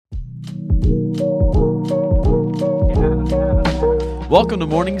Welcome to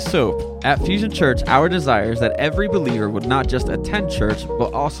Morning Soap. At Fusion Church, our desire is that every believer would not just attend church,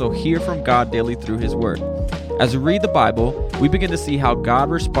 but also hear from God daily through His Word. As we read the Bible, we begin to see how God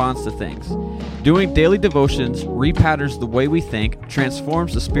responds to things. Doing daily devotions repatterns the way we think,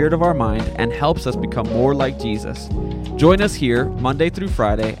 transforms the spirit of our mind, and helps us become more like Jesus. Join us here, Monday through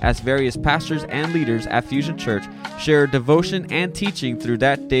Friday, as various pastors and leaders at Fusion Church share devotion and teaching through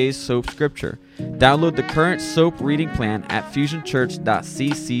that day's soap scripture. Download the current soap reading plan at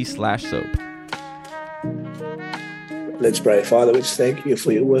fusionchurch.cc/soap. Let's pray. Father, we thank you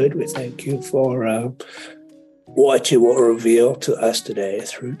for your word. We thank you for what you will reveal to us today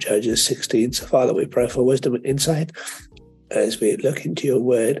through Judges 16. So, Father, we pray for wisdom and insight as we look into your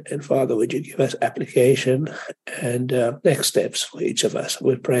word. And, Father, would you give us application and next steps for each of us?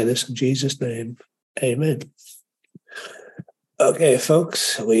 We pray this in Jesus' name. Amen. Okay,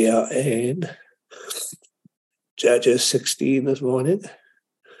 folks, we are in Judges 16 this morning.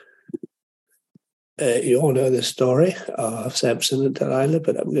 You all know the story of Samson and Delilah,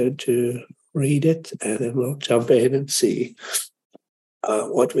 but I'm going to read it and then we'll jump in and see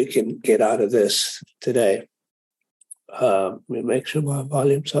what we can get out of this today. Let me make sure my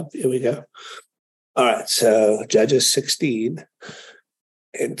volume's up. Here we go. All right, so Judges 16,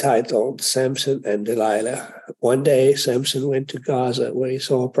 entitled Samson and Delilah. One day, Samson went to Gaza where he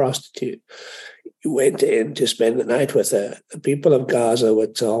saw a prostitute. He went in to spend the night with her. The people of Gaza were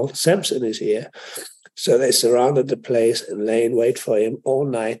told, Samson is here. So they surrounded the place and lay in wait for him all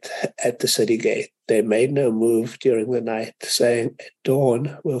night at the city gate. They made no move during the night, saying, at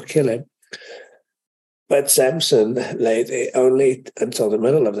dawn we'll kill him. But Samson lay there only until the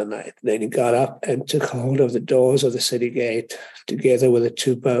middle of the night. Then he got up and took hold of the doors of the city gate, together with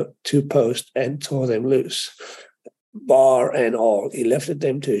the two posts, and tore them loose, bar and all. He lifted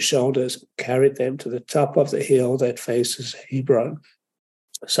them to his shoulders, carried them to the top of the hill that faces Hebron.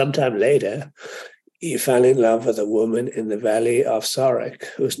 Sometime later, he fell in love with a woman in the valley of Sorek,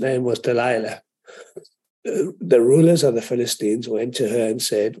 whose name was Delilah. The rulers of the Philistines went to her and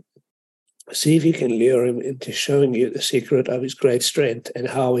said, see if you can lure him into showing you the secret of his great strength and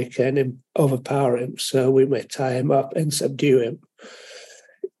how we can overpower him, so we may tie him up and subdue him.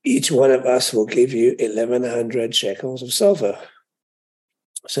 Each one of us will give you 1,100 shekels of silver.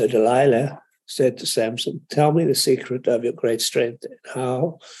 So Delilah said to Samson, tell me the secret of your great strength and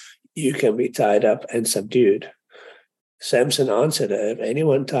how you can be tied up and subdued. Samson answered her, if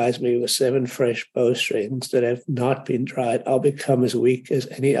anyone ties me with 7 fresh bowstrings that have not been dried, I'll become as weak as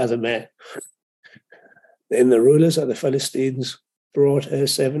any other man. Then the rulers of the Philistines brought her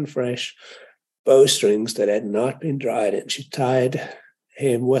 7 fresh bowstrings that had not been dried, and she tied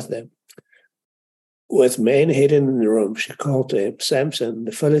him with them. With men hidden in the room, she called to him, Samson,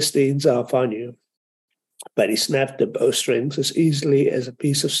 the Philistines are upon you. But he snapped the bowstrings as easily as a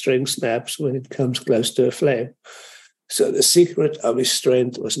piece of string snaps when it comes close to a flame. So the secret of his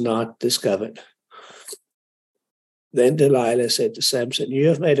strength was not discovered. Then Delilah said to Samson, you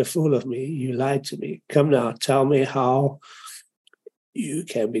have made a fool of me. You lied to me. Come now, tell me how you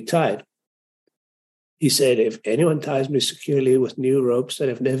can be tied. He said, if anyone ties me securely with new ropes that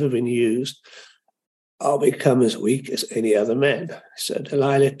have never been used, I'll become as weak as any other man. So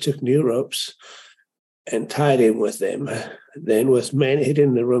Delilah took new ropes and tied him with them. Then with men hidden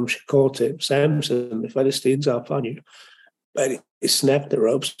in the room, she called to him, Samson, the Philistines are upon you. But he snapped the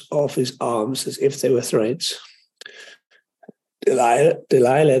ropes off his arms as if they were threads.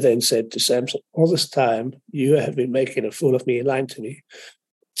 Delilah then said to Samson, all this time you have been making a fool of me and lying to me.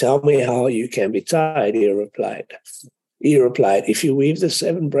 Tell me how you can be tied, he replied. If you weave the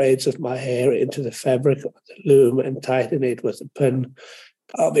 7 braids of my hair into the fabric of the loom and tighten it with a pin,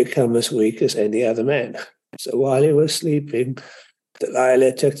 I'll become as weak as any other man. So while he was sleeping,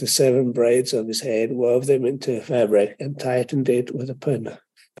 Delilah took the 7 braids of his head, wove them into a fabric, and tightened it with a pin.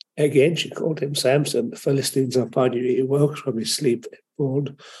 Again, she called him, Samson, the Philistines are upon you. He woke from his sleep and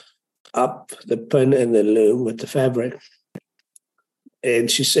pulled up the pin and the loom with the fabric.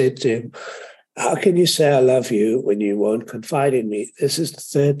 And she said to him, how can you say I love you when you won't confide in me? This is the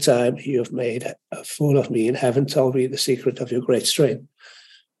 3rd time you have made a fool of me and haven't told me the secret of your great strength.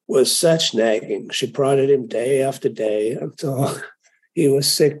 With such nagging, she prodded him day after day until he was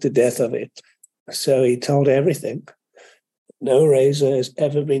sick to death of it. So he told everything. No razor has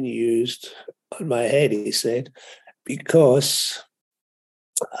ever been used on my head, he said, because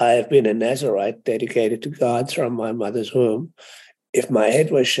I have been a Nazirite dedicated to God from my mother's womb. If my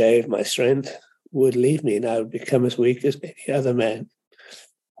head was shaved, my strength would leave me and I would become as weak as any other man.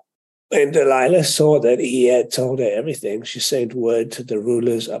 When Delilah saw that he had told her everything, she sent word to the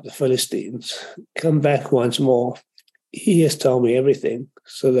rulers of the Philistines, come back once more He has told me everything.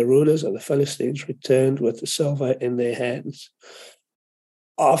 So the rulers of the Philistines returned with the silver in their hands.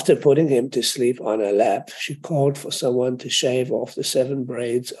 After putting him to sleep on her lap, she called for someone to shave off the 7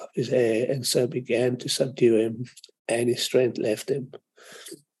 braids of his hair, and so began to subdue him, and his strength left him.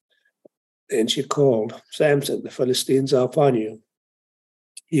 Then she called, Samson, the Philistines are upon you.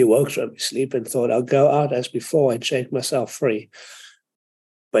 He awoke from his sleep and thought, I'll go out as before and shake myself free.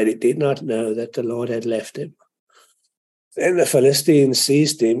 But he did not know that the Lord had left him. Then the Philistines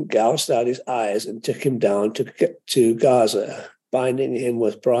seized him, gouged out his eyes, and took him down to Gaza. Binding him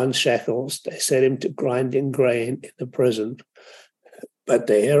with bronze shackles, they set him to grinding grain in the prison. But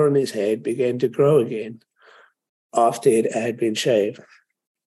the hair on his head began to grow again after it had been shaved.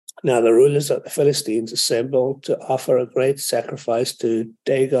 Now the rulers of the Philistines assembled to offer a great sacrifice to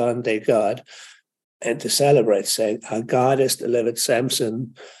Dagon, their god, and to celebrate, saying, Our God has delivered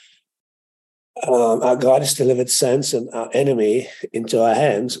Samson, our enemy, into our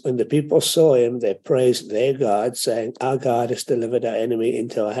hands. When the people saw him, they praised their God, saying, Our God has delivered our enemy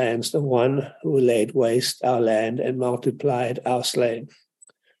into our hands, the one who laid waste our land and multiplied our slain.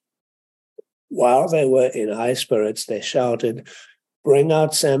 While they were in high spirits, they shouted, Bring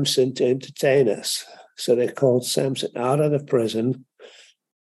out Samson to entertain us. So they called Samson out of the prison,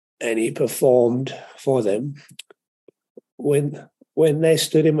 and he performed for them. When they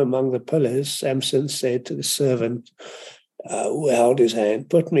stood him among the pillars, Samson said to the servant who held his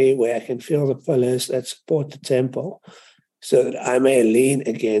hand, Put me where I can feel the pillars that support the temple, so that I may lean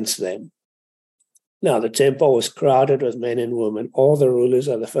against them. Now the temple was crowded with men and women. All the rulers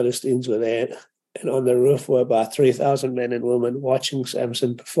of the Philistines were there, and on the roof were about 3,000 men and women watching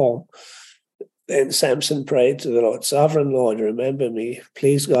Samson perform. Then Samson prayed to the Lord, Sovereign Lord, remember me.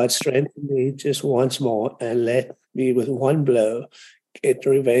 Please, God, strengthen me just once more, and let me with one blow get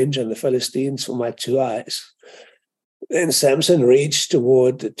revenge on the Philistines for my 2 eyes. Then Samson reached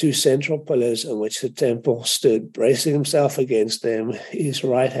toward the 2 central pillars on which the temple stood, bracing himself against them, his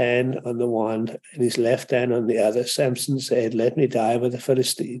right hand on the one and his left hand on the other. Samson said, Let me die with the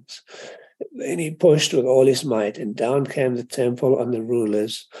Philistines. Then he pushed with all his might, and down came the temple on the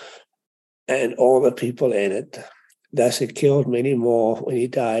rulers and all the people in it. Thus he killed many more when he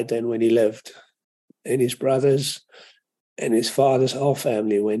died than when he lived. And his brothers and his father's whole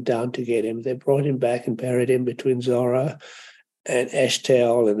family went down to get him. They brought him back and buried him between Zorah and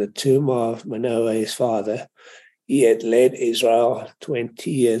Eshtaol in the tomb of Manoah, his father. He had led Israel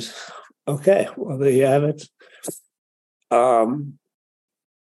 20 years. Okay, well, there you have it. So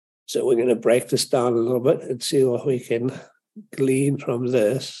we're going to break this down a little bit and see what we can glean from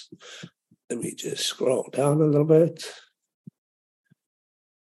this. Let me just scroll down a little bit.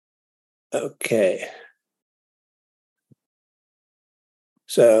 Okay.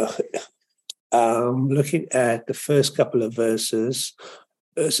 So looking at the first couple of verses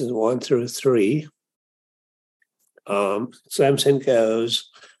 1 through 3, Samson goes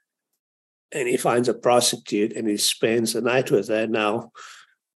and he finds a prostitute and he spends the night with her. Now,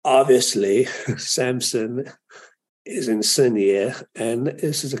 obviously, Samson is in sin here, and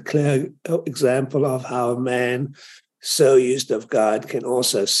this is a clear example of how a man so used of God can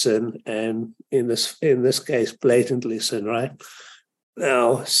also sin, and in this case, blatantly sin, right?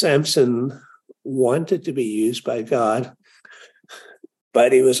 Now, Samson wanted to be used by God,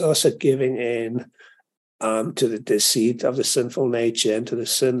 but he was also giving in to the deceit of the sinful nature and to the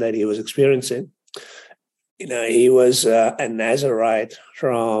sin that he was experiencing. You know, he was a Nazirite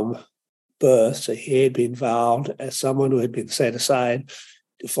from birth, so he had been vowed as someone who had been set aside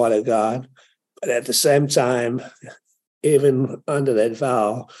to follow God. But at the same time, even under that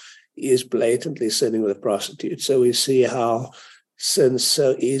vow, he is blatantly sinning with a prostitute. So we see how sin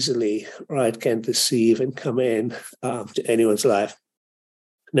so easily, right, can deceive and come in to anyone's life.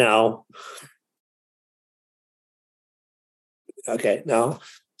 Now,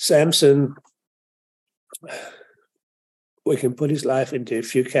 Samson, we can put his life into a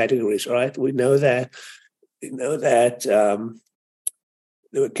few categories, right? We know that there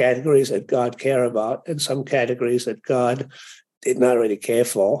were categories that God cared about and some categories that God did not really care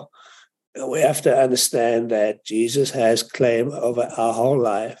for. And we have to understand that Jesus has claim over our whole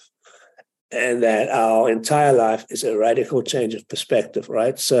life and that our entire life is a radical change of perspective,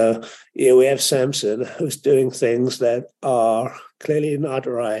 right? So here we have Samson who's doing things that are clearly not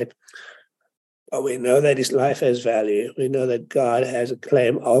right. But we know that his life has value. We know that God has a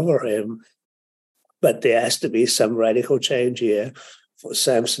claim over him. But there has to be some radical change here for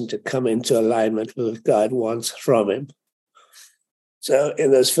Samson to come into alignment with what God wants from him. So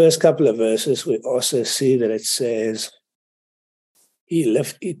in those first couple of verses, we also see that it says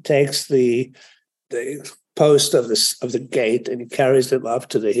he takes the post of the gate, and he carries them up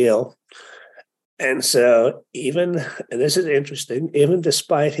to the hill. And so and this is interesting, even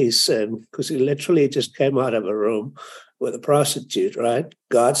despite his sin, because he literally just came out of a room with a prostitute, right?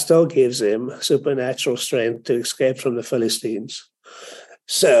 God still gives him supernatural strength to escape from the Philistines.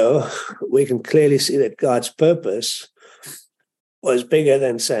 So we can clearly see that God's purpose was bigger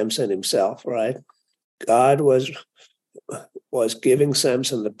than Samson himself, right? God was giving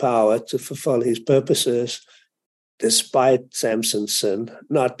Samson the power to fulfill his purposes despite Samson's sin,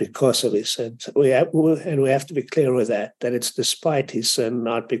 not because of his sin. We have to be clear with that it's despite his sin,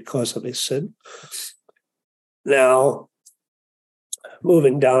 not because of his sin. Now,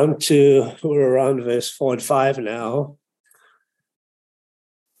 moving down we're around verse 4 and 5 now,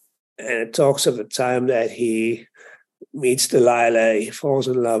 and it talks of the time that he meets Delilah, he falls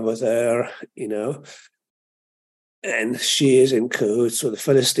in love with her, and she is in cahoots with the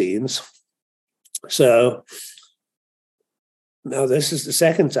Philistines. So now this is the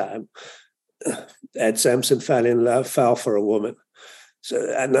second time that Samson fell for a woman.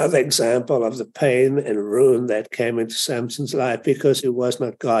 So another example of the pain and ruin that came into Samson's life because he was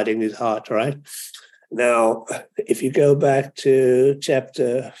not guarding his heart, right? Now, if you go back to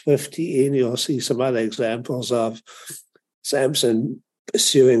chapter 15, you'll see some other examples of Samson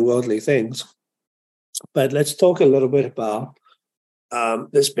pursuing worldly things. But let's talk a little bit about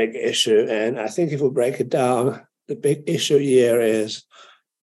this big issue. And I think if we break it down, the big issue here is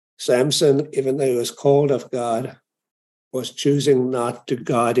Samson, even though he was called of God, was choosing not to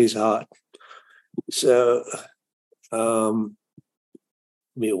guard his heart. So, give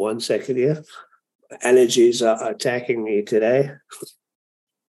me 1 second here. Allergies are attacking me today.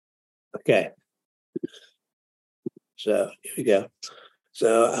 Okay. So here we go.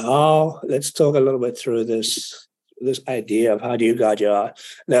 So let's talk a little bit through this idea of how do you guard your heart.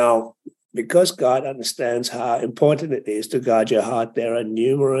 Now, because God understands how important it is to guard your heart, there are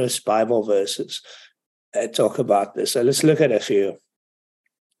numerous Bible verses that talk about this. So let's look at a few.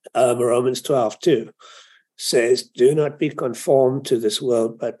 Romans 12:2 says, "Do not be conformed to this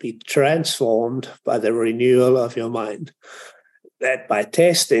world, but be transformed by the renewal of your mind, that by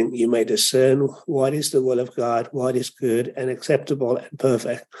testing you may discern what is the will of God, what is good and acceptable and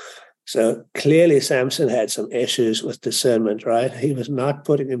perfect." So clearly Samson had some issues with discernment, right? He was not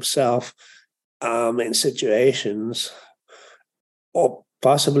putting himself in situations, or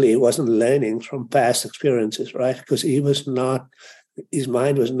possibly he wasn't learning from past experiences, right? Because his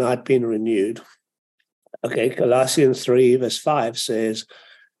mind was not being renewed. Okay, Colossians 3 verse 5 says,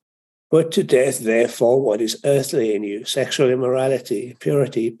 "Put to death, therefore, what is earthly in you, sexual immorality,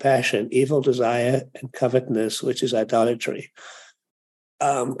 impurity, passion, evil desire, and covetousness, which is idolatry."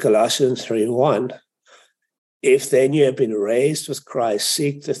 Colossians 3:1, "If then you have been raised with Christ,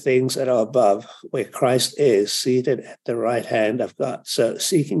 seek the things that are above, where Christ is, seated at the right hand of God." So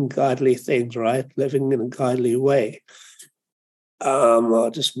seeking godly things, right? Living in a godly way.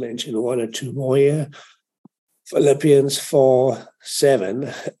 I'll just mention one or two more here. Philippians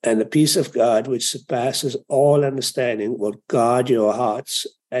 4:7, "And the peace of God, which surpasses all understanding, will guard your hearts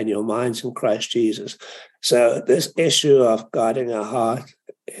and your minds in Christ Jesus." So this issue of guarding our heart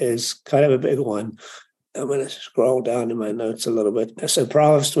is kind of a big one. I'm going to scroll down in my notes a little bit. So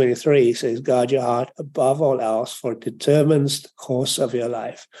Proverbs 23 says, "Guard your heart above all else, for it determines the course of your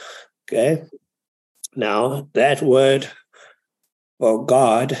life." Okay. Now, that word, well,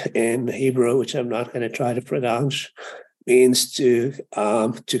 God in Hebrew, which I'm not going to try to pronounce, means to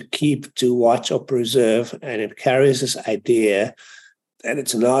keep, to watch, or preserve. And it carries this idea that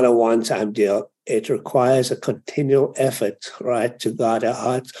it's not a one-time deal. It requires a continual effort, right, to guard our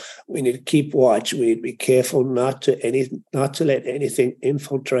hearts. We need to keep watch. We need to be careful not to let anything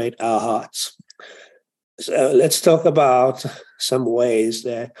infiltrate our hearts. So let's talk about some ways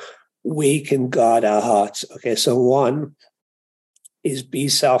that we can guard our hearts. Okay, so one is be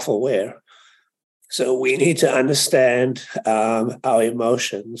self-aware. So we need to understand our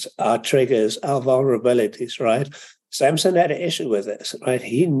emotions, our triggers, our vulnerabilities, right? Samson had an issue with this, right?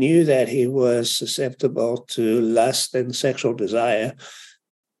 He knew that he was susceptible to lust and sexual desire,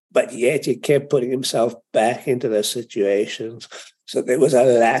 but yet he kept putting himself back into those situations. So there was a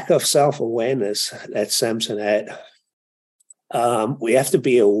lack of self-awareness that Samson had. We have to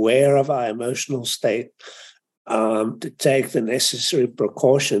be aware of our emotional state to take the necessary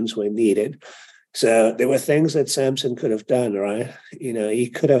precautions when needed. So there were things that Samson could have done, right? He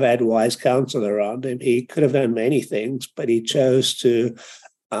could have had wise counsel around him. He could have done many things, but he chose to,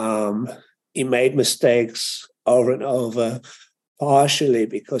 he made mistakes over and over, partially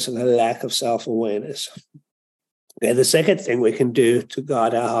because of a lack of self-awareness. And the second thing we can do to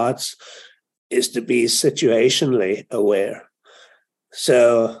guard our hearts is to be situationally aware.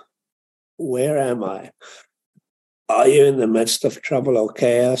 So, where am I? Are you in the midst of trouble or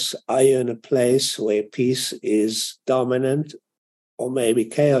chaos? Are you in a place where peace is dominant, or maybe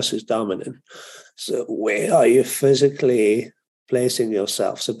chaos is dominant? So, where are you physically placing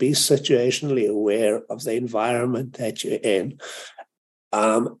yourself? So, be situationally aware of the environment that you're in.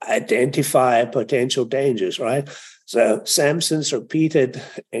 Identify potential dangers, right? So, Samson's repeated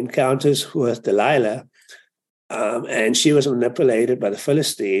encounters with Delilah, and she was manipulated by the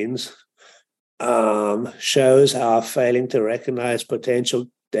Philistines, shows how failing to recognize potential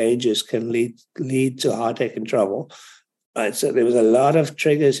dangers can lead to heartache and trouble. Right, so there was a lot of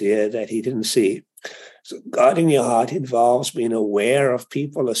triggers here that he didn't see. So guarding your heart involves being aware of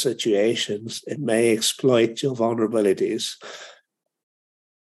people or situations that may exploit your vulnerabilities.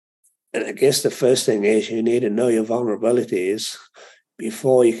 And I guess the first thing is you need to know your vulnerabilities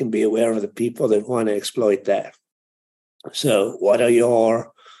before you can be aware of the people that want to exploit that. So what are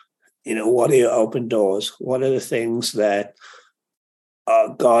your open doors? What are the things that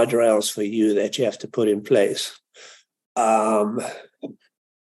are guardrails for you that you have to put in place?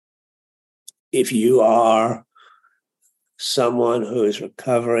 If you are someone who is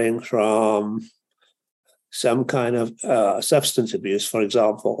recovering from some kind of substance abuse, for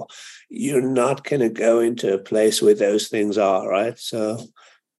example, you're not going to go into a place where those things are, right? So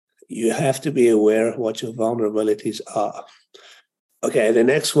you have to be aware of what your vulnerabilities are. Okay, the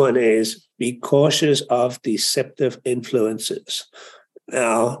next one is be cautious of deceptive influences.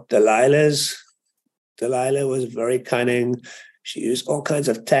 Now, Delilah was very cunning. She used all kinds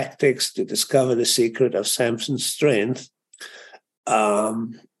of tactics to discover the secret of Samson's strength.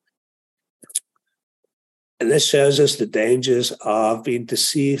 And this shows us the dangers of being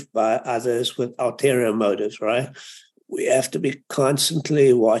deceived by others with ulterior motives, right? We have to be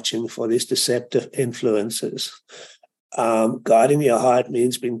constantly watching for these deceptive influences. Guarding your heart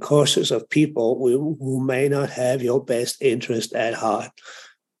means being cautious of people who may not have your best interest at heart.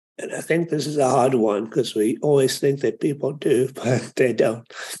 And I think this is a hard one because we always think that people do, but they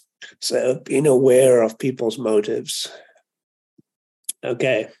don't. So being aware of people's motives.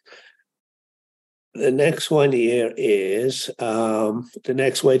 Okay. The next one here is the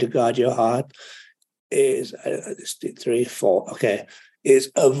next way to guard your heart is, let's do 3, 4. Okay.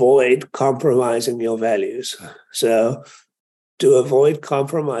 Is avoid compromising your values. So to avoid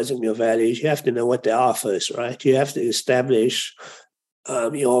compromising your values, you have to know what they are first, right? You have to establish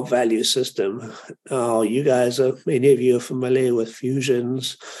your value system. You guys many of you are familiar with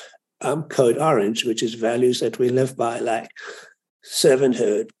Fusion's Code Orange, which is values that we live by, like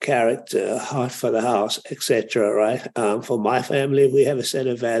servanthood, character, heart for the house, etc. Right? For my family, we have a set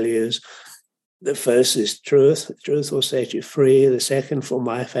of values. The first is truth. Truth will set you free. The second for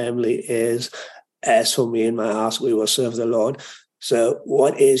my family is, as for me and my house, we will serve the Lord. So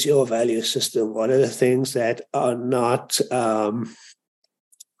what is your value system? What are the things that are not,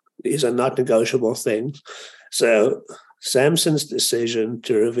 these are not negotiable things. So Samson's decision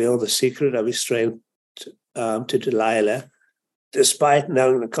to reveal the secret of his strength to Delilah, despite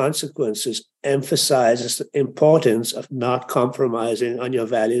knowing the consequences, emphasizes the importance of not compromising on your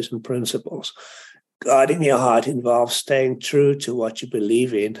values and principles. Guarding your heart involves staying true to what you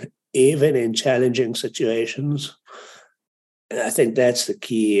believe in, even in challenging situations. And I think that's the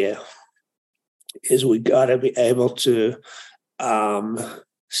key here, is we got to be able to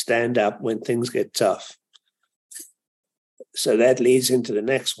stand up when things get tough. So that leads into the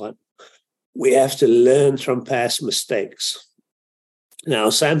next one. We have to learn from past mistakes.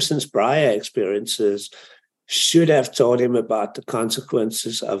 Now, Samson's prior experiences should have taught him about the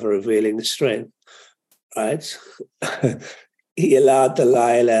consequences of revealing his strength, right? He allowed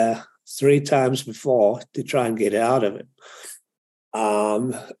Delilah 3 times before to try and get out of it.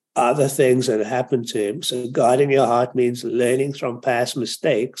 Other things that happened to him. So guarding your heart means learning from past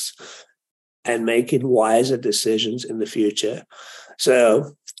mistakes and making wiser decisions in the future.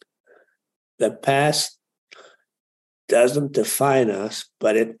 So the past doesn't define us,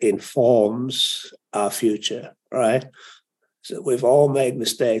 but it informs our future, right? So we've all made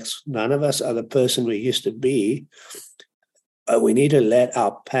mistakes. None of us are the person we used to be. We need to let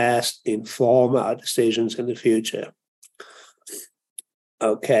our past inform our decisions in the future.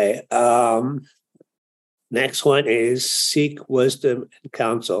 Okay. Next one is seek wisdom and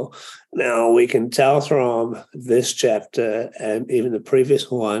counsel. Now, we can tell from this chapter and even the previous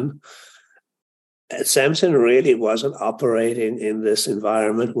one, Samson really wasn't operating in this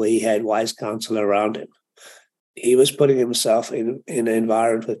environment where he had wise counsel around him. He was putting himself in an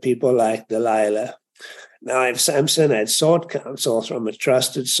environment with people like Delilah. Now, if Samson had sought counsel from a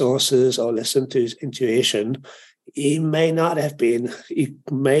trusted sources or listened to his intuition, he maybe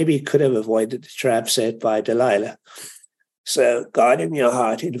could have avoided the trap set by Delilah. So guarding your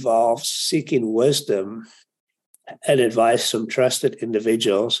heart involves seeking wisdom and advice from trusted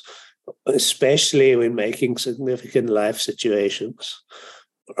individuals, especially when making significant life situations,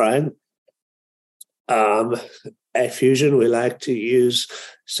 right? At Fusion, we like to use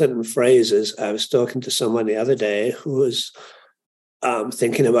certain phrases. I was talking to someone the other day who was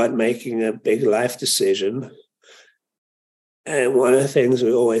thinking about making a big life decision. And one of the things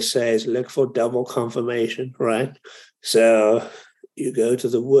we always say is look for double confirmation, right? So you go to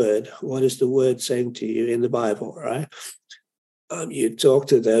the Word. What is the Word saying to you in the Bible, right? You talk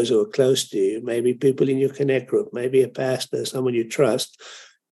to those who are close to you, maybe people in your connect group, maybe a pastor, someone you trust,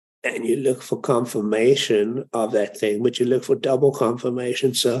 and you look for confirmation of that thing, but you look for double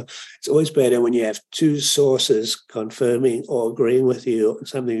confirmation. So it's always better when you have two sources confirming or agreeing with you on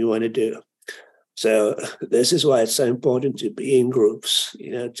something you want to do. So this is why it's so important to be in groups,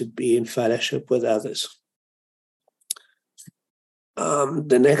 to be in fellowship with others.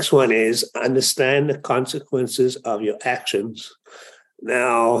 The next one is understand the consequences of your actions.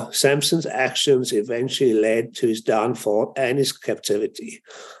 Now, Samson's actions eventually led to his downfall and his captivity.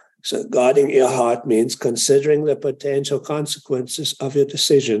 So guarding your heart means considering the potential consequences of your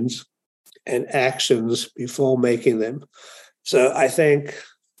decisions and actions before making them. So I think,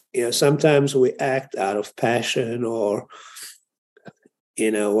 sometimes we act out of passion or,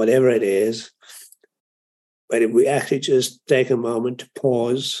 whatever it is. But if we actually just take a moment to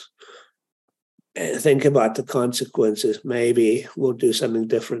pause and think about the consequences, maybe we'll do something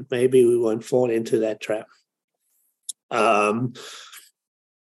different. Maybe we won't fall into that trap.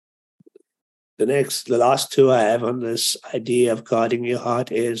 The last two I have on this idea of guarding your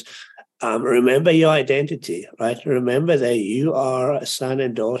heart is remember your identity, right? Remember that you are a son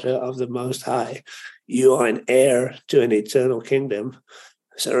and daughter of the Most High. You are an heir to an eternal kingdom.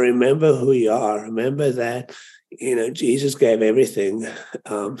 So remember who you are. Remember that, Jesus gave everything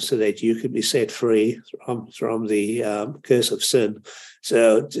so that you could be set free from the curse of sin.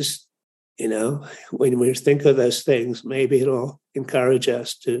 So just, when we think of those things, maybe it'll encourage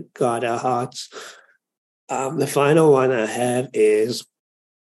us to guard our hearts. The final one I have is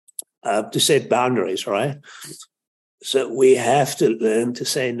to set boundaries, right? So we have to learn to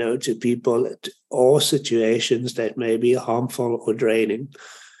say no to people or situations that may be harmful or draining.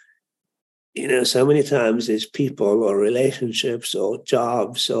 So many times there's people or relationships or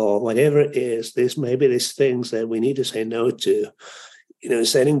jobs or whatever it is, there's things that we need to say no to.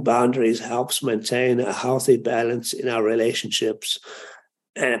 Setting boundaries helps maintain a healthy balance in our relationships,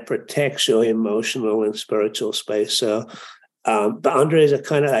 and it protects your emotional and spiritual space. So boundaries are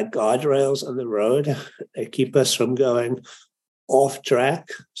kind of like guardrails on the road. They keep us from going off track.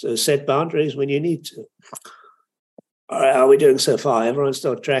 So set boundaries when you need to. All right, how are we doing so far? Everyone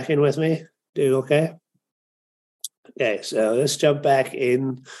still tracking with me? Doing okay? Okay, so let's jump back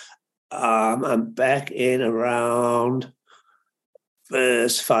in. I'm back in around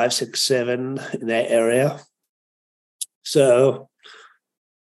verse 5, 6, 7 in that area. So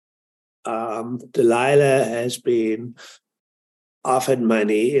Delilah has been offered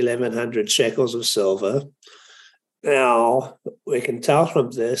money, 1,100 shekels of silver. Now, we can tell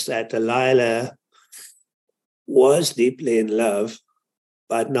from this that Delilah was deeply in love,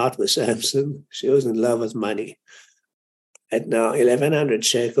 but not with Samson. She was in love with money. And now 1,100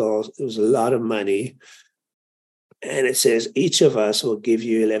 shekels, it was a lot of money. And it says, each of us will give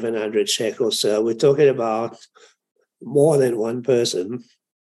you 1,100 shekels. So we're talking about more than one person.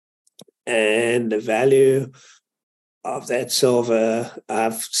 And the value of that silver,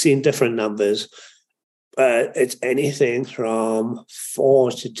 I've seen different numbers, but it's anything from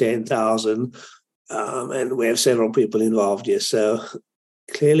 4,000 to 10,000. And we have several people involved here. So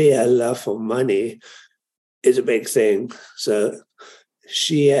clearly her love for money is a big thing. So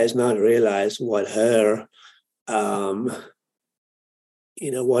she has not realized what her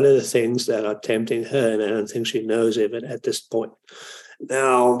what are the things that are tempting her, and I don't think she knows of it at this point.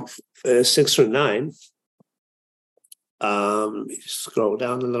 Now, verse 6 through 9, let me scroll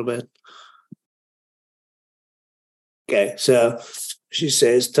down a little bit. Okay, so she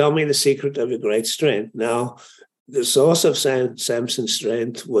says, tell me the secret of your great strength. Now, the source of Samson's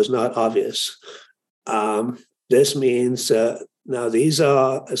strength was not obvious. This means, now these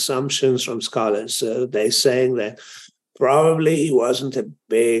are assumptions from scholars. So they're saying that probably he wasn't a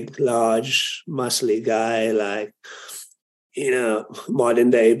big, large, muscly guy like, modern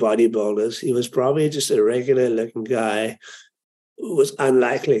day bodybuilders. He was probably just a regular looking guy was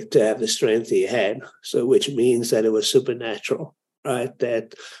unlikely to have the strength he had. So, which means that it was supernatural, right?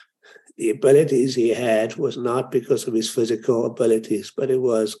 That the abilities he had was not because of his physical abilities, but it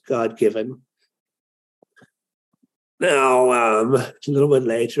was God-given. Now, a little bit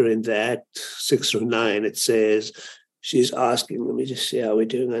later in that, 6 through 9, it says, she's asking, let me just see how we're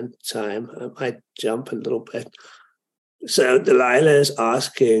doing on time. I might jump a little bit. So Delilah is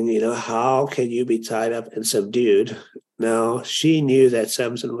asking, how can you be tied up and subdued? Now, she knew that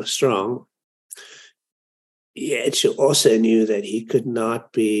Samson was strong, yet she also knew that he could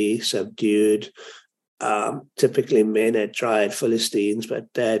not be subdued. Typically, men had tried Philistines,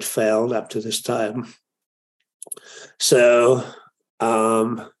 but they had failed up to this time. So,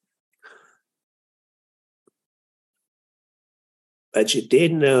 but she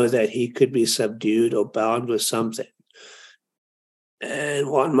did know that he could be subdued or bound with something. And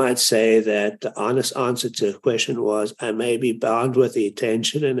one might say that the honest answer to the question was, I may be bound with the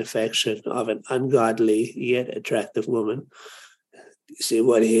attention and affection of an ungodly yet attractive woman. You see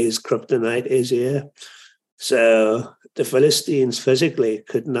what his kryptonite is here? So the Philistines physically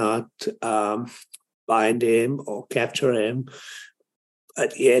could not bind him or capture him,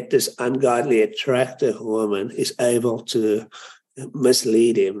 but yet this ungodly attractive woman is able to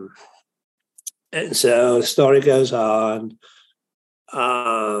mislead him. And so the story goes on.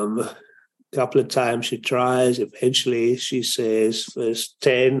 A couple of times she tries. Eventually she says, verse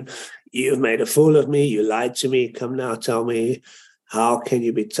 10, you've made a fool of me. You lied to me. Come now, tell me, how can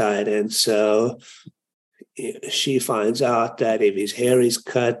you be tied? And so she finds out that if his hair is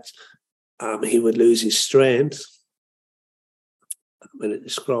cut, he would lose his strength. I'm going to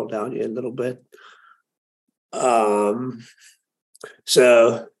scroll down here a little bit.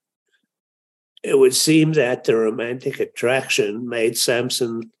 So it would seem that the romantic attraction made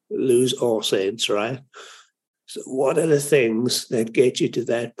Samson lose all sense, right? So what are the things that get you to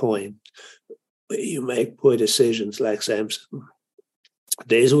that point where you make poor decisions like Samson?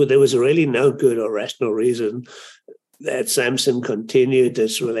 There was really no good or rational reason that Samson continued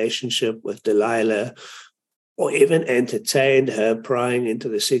this relationship with Delilah or even entertained her prying into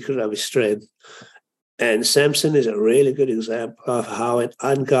the secret of his strength. And Samson is a really good example of how an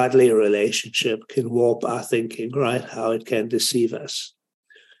ungodly relationship can warp our thinking, right? How it can deceive us.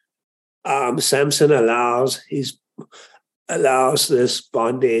 Samson allows this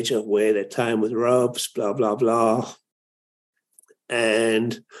bondage of wear the time with ropes, blah, blah, blah.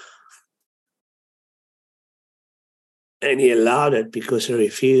 And he allowed it because he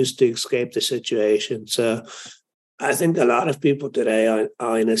refused to escape the situation. So I think a lot of people today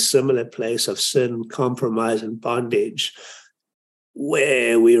are in a similar place of sin, compromise, and bondage,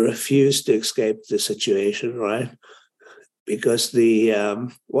 where we refuse to escape the situation, right? Because the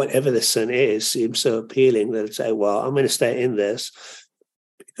whatever the sin is seems so appealing that it's like, well, I'm going to stay in this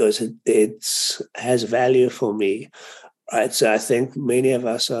because it has value for me, right? So I think many of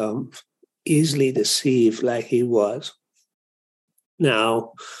us are easily deceived, like he was.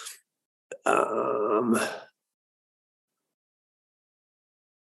 Now, I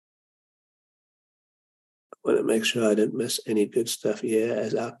want to make sure I didn't miss any good stuff here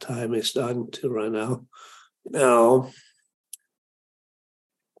as our time is starting to run out. Now,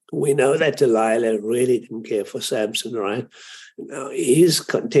 we know that Delilah really didn't care for Samson, right? Now, his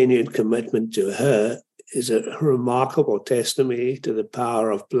continued commitment to her is a remarkable testimony to the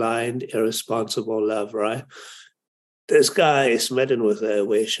power of blind, irresponsible love, right? This guy is smitten with her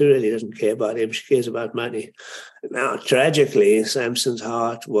where she really doesn't care about him. She cares about money. Now, tragically, Samson's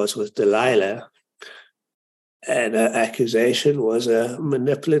heart was with Delilah, and her accusation was a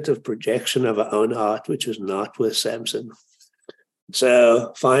manipulative projection of her own heart, which was not with Samson.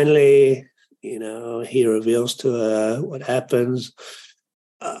 So finally, he reveals to her what happens.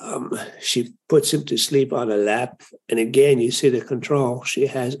 She puts him to sleep on her lap. And again, you see the control she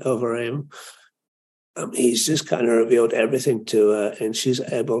has over him. He's just kind of revealed everything to her, and she's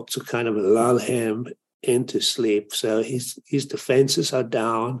able to kind of lull him into sleep. So his defenses are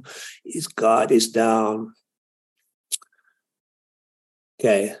down. His guard is down.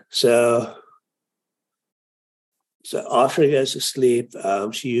 Okay, so after he goes to sleep,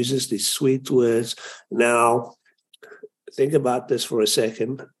 she uses these sweet words. Now, think about this for a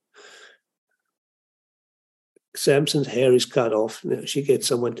second. Samson's hair is cut off. She gets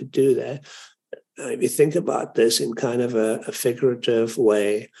someone to do that. If you think about this in kind of a figurative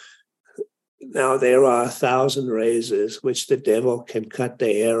way, now there are 1,000 razors which the devil can cut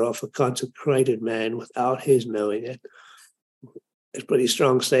the hair off a consecrated man without his knowing it. It's a pretty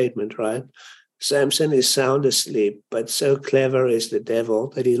strong statement, right? Samson is sound asleep, but so clever is the devil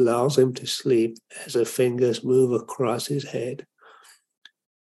that he allows him to sleep as her fingers move across his head.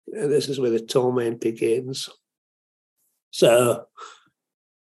 And this is where the torment begins. So,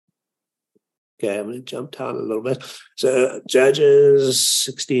 okay, I'm going to jump down a little bit. So Judges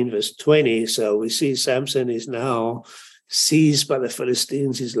 16, verse 20. So we see Samson is now seized by the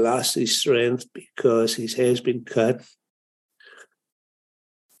Philistines. He's lost his strength because his hair's been cut.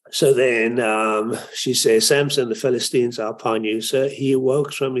 So then she says, Samson, the Philistines are upon you. So he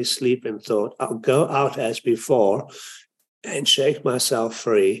awoke from his sleep and thought, I'll go out as before and shake myself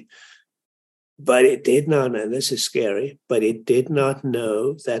free. But it did not, and this is scary, but it did not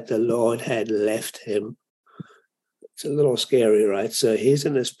know that the Lord had left him. It's a little scary, right? So he's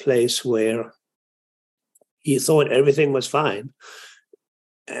in this place where he thought everything was fine.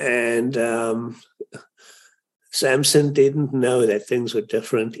 And Samson didn't know that things were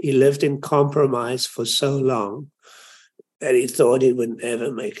different. He lived in compromise for so long that he thought it would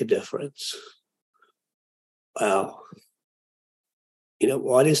never make a difference. Wow. You know,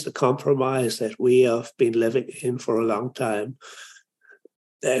 what is the compromise that we have been living in for a long time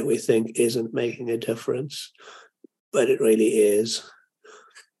that we think isn't making a difference, but it really is?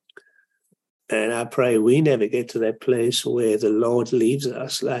 And I pray we never get to that place where the Lord leaves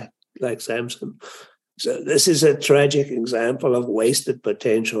us like Samson. So this is a tragic example of wasted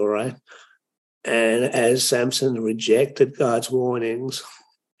potential, right? And as Samson rejected God's warnings,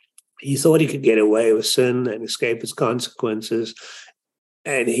 he thought he could get away with sin and escape its consequences.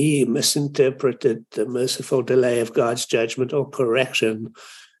 And he misinterpreted the merciful delay of God's judgment or correction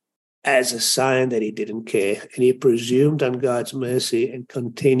as a sign that he didn't care. And he presumed on God's mercy and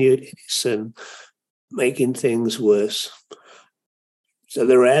continued in his sin, making things worse. So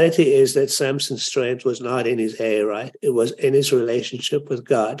the reality is that Samson's strength was not in his hair, right? It was in his relationship with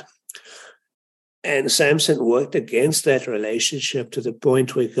God. And Samson worked against that relationship to the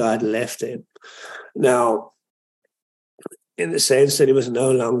point where God left him. Now, in the sense that he was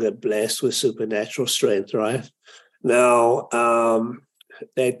no longer blessed with supernatural strength, right? Now,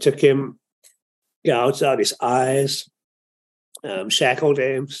 they took him, gouged out his eyes, shackled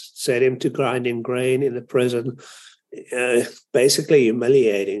him, set him to grinding grain in the prison, basically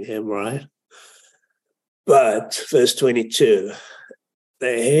humiliating him, right? But, verse 22, the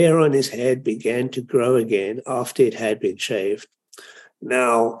hair on his head began to grow again after it had been shaved.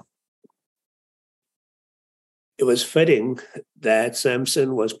 Now, it was fitting that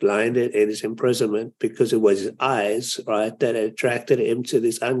Samson was blinded in his imprisonment because it was his eyes, right, that attracted him to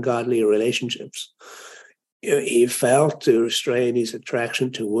these ungodly relationships. You know, he failed to restrain his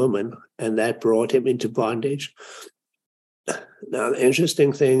attraction to women, and that brought him into bondage. Now, the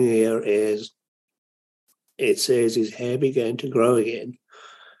interesting thing here is it says his hair began to grow again.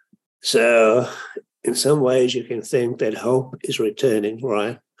 So in some ways you can think that hope is returning,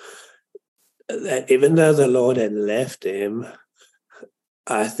 right? That even though the Lord had left him,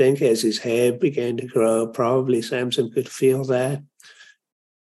 I think as his hair began to grow, probably Samson could feel that.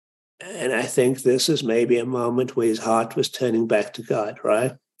 And I think this is maybe a moment where his heart was turning back to God,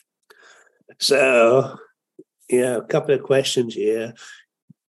 right? So, a couple of questions here.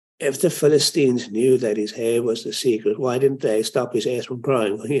 If the Philistines knew that his hair was the secret, why didn't they stop his hair from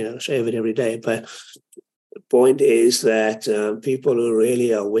growing? Shave it every day. But the point is that people who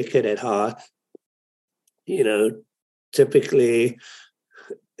really are wicked at heart, typically,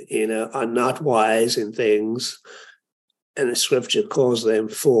 are not wise in things, and the scripture calls them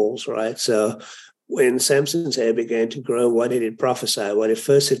fools, right? So when Samson's hair began to grow, what did it prophesy? Well,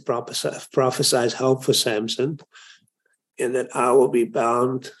 first it prophesies hope for Samson, and that I will be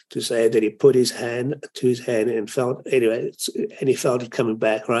bound to say that he put his hand to his head and felt, anyway, and he felt it coming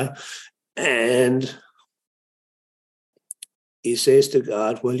back, right? And he says to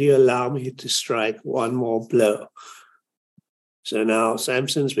God, will you allow me to strike one more blow? So now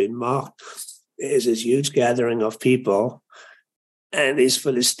Samson's been mocked. There's this huge gathering of people, and these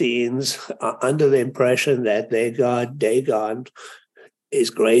Philistines are under the impression that their God, Dagon, is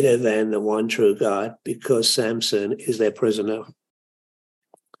greater than the one true God because Samson is their prisoner.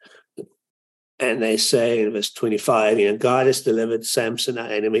 And they say in verse 25, God has delivered Samson, our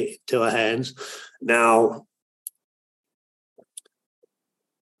enemy, into our hands. Now,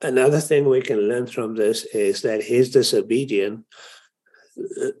 another thing we can learn from this is that his disobedience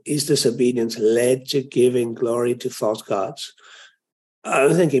led to giving glory to false gods. I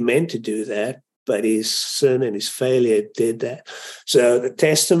don't think he meant to do that, but his sin and his failure did that. So the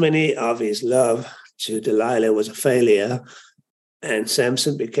testimony of his love to Delilah was a failure, and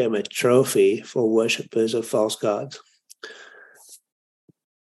Samson became a trophy for worshippers of false gods.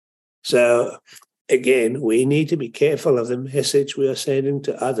 So again, we need to be careful of the message we are sending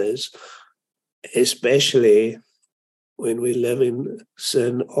to others, especially when we live in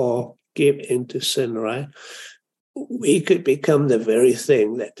sin or give into sin, right? We could become the very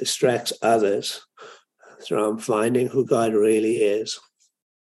thing that distracts others from finding who God really is.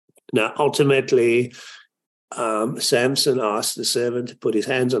 Now, ultimately, Samson asked the servant to put his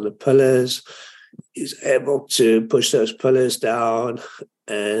hands on the pillars. He's able to push those pillars down,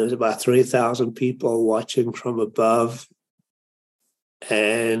 and there was about 3,000 people watching from above.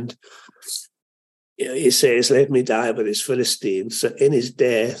 And he says, "Let me die with his Philistines." So in his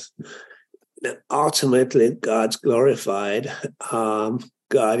death, ultimately, God's glorified.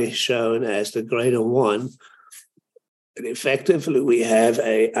 God is shown as the greater one. And effectively, we have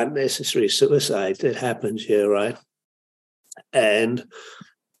an unnecessary suicide that happens here, right? And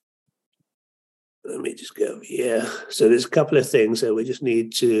let me just go over here. So there's a couple of things that we just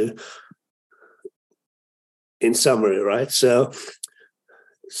need to, in summary, right? So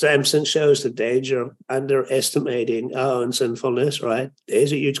Samson shows the danger of underestimating our own sinfulness, right?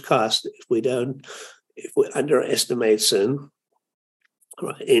 There's a huge cost if we underestimate sin.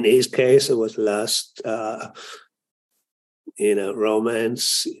 Right? In his case, it was lust,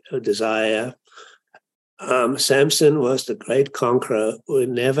 romance, desire. Samson was the great conqueror who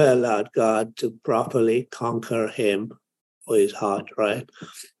never allowed God to properly conquer him or his heart, right?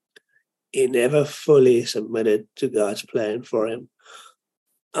 He never fully submitted to God's plan for him.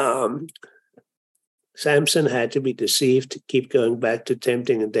 Samson had to be deceived to keep going back to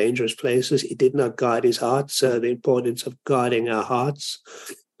tempting and dangerous places. He did not guard his heart, so the importance of guarding our hearts.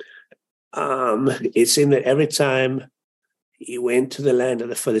 It seemed that every time he went to the land of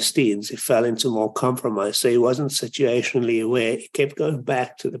the Philistines, he fell into more compromise. So he wasn't situationally aware. He kept going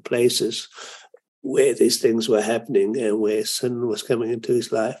back to the places where these things were happening and where sin was coming into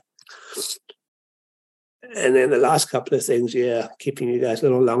his life. And then the last couple of things, keeping you guys a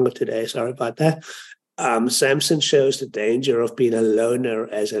little longer today, sorry about that. Samson shows the danger of being a loner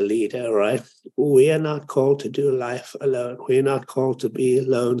as a leader, right? We are not called to do life alone. We're not called to be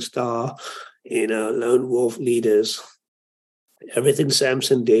lone star, lone wolf leaders. Everything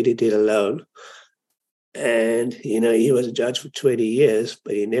Samson did, he did alone. And, he was a judge for 20 years,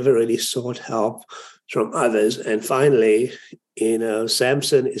 but he never really sought help from others. And finally,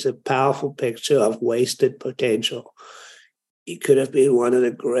 Samson is a powerful picture of wasted potential. He could have been one of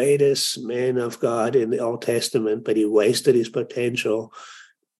the greatest men of God in the Old Testament, but he wasted his potential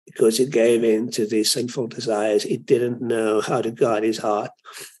because he gave in to these sinful desires. He didn't know how to guard his heart.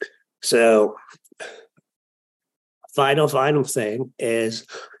 So, final thing is,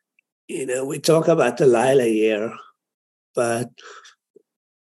 we talk about Delilah here, but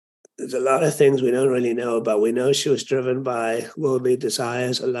there's a lot of things we don't really know about. We know she was driven by worldly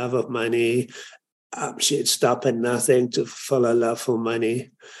desires, a love of money. She had stopped at nothing to fulfill her love for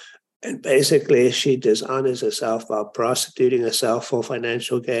money. And basically, she dishonors herself by prostituting herself for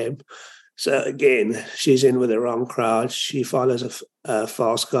financial gain. So again, she's in with the wrong crowd. She follows a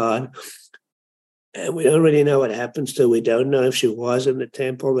false god. And we don't really know what happens to her. We don't know if she was in the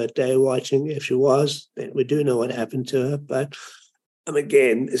temple that day watching. If she was, then we do know what happened to her. But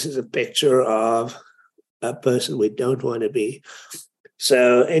again, this is a picture of a person we don't want to be.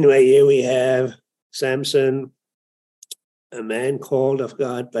 So anyway, here we have Samson, a man called of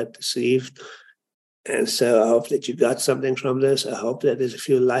God but deceived. And so I hope that you got something from this. I hope that there's a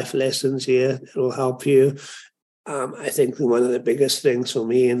few life lessons here that will help you. I think one of the biggest things for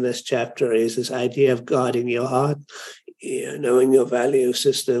me in this chapter is this idea of guarding your heart, knowing your value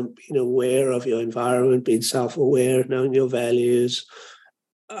system, being aware of your environment, being self-aware, knowing your values,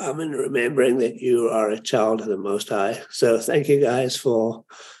 and remembering that you are a child of the Most High. So thank you guys for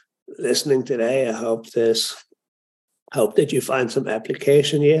listening today. I hope that you find some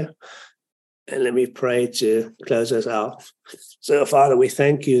application here. And let me pray to close us out. So, Father, we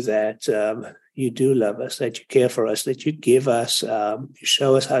thank you that you do love us, that you care for us, that you give us, you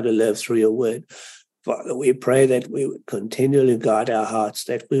show us how to live through your word. Father, we pray that we would continually guard our hearts,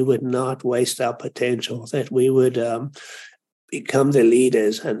 that we would not waste our potential, that we would become the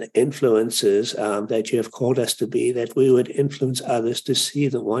leaders and the influencers that you have called us to be, that we would influence others to see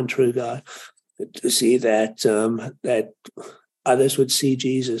the one true God, to see that that others would see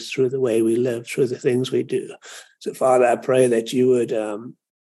Jesus through the way we live, through the things we do. So, Father, I pray that you would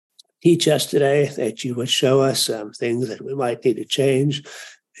teach us today, that you would show us things that we might need to change,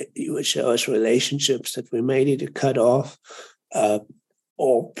 that you would show us relationships that we may need to cut off,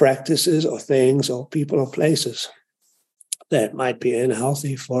 or practices or things or people or places that might be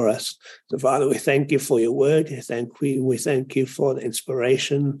unhealthy for us. So, Father, we thank you for your word. We thank you for the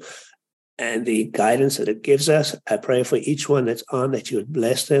inspiration and the guidance that it gives us. I pray for each one that's on, that you would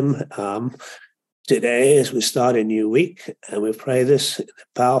bless them today as we start a new week. And we pray this in the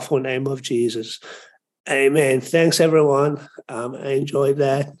powerful name of Jesus. Amen. Thanks, everyone. I enjoyed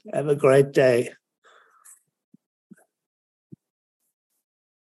that. Have a great day.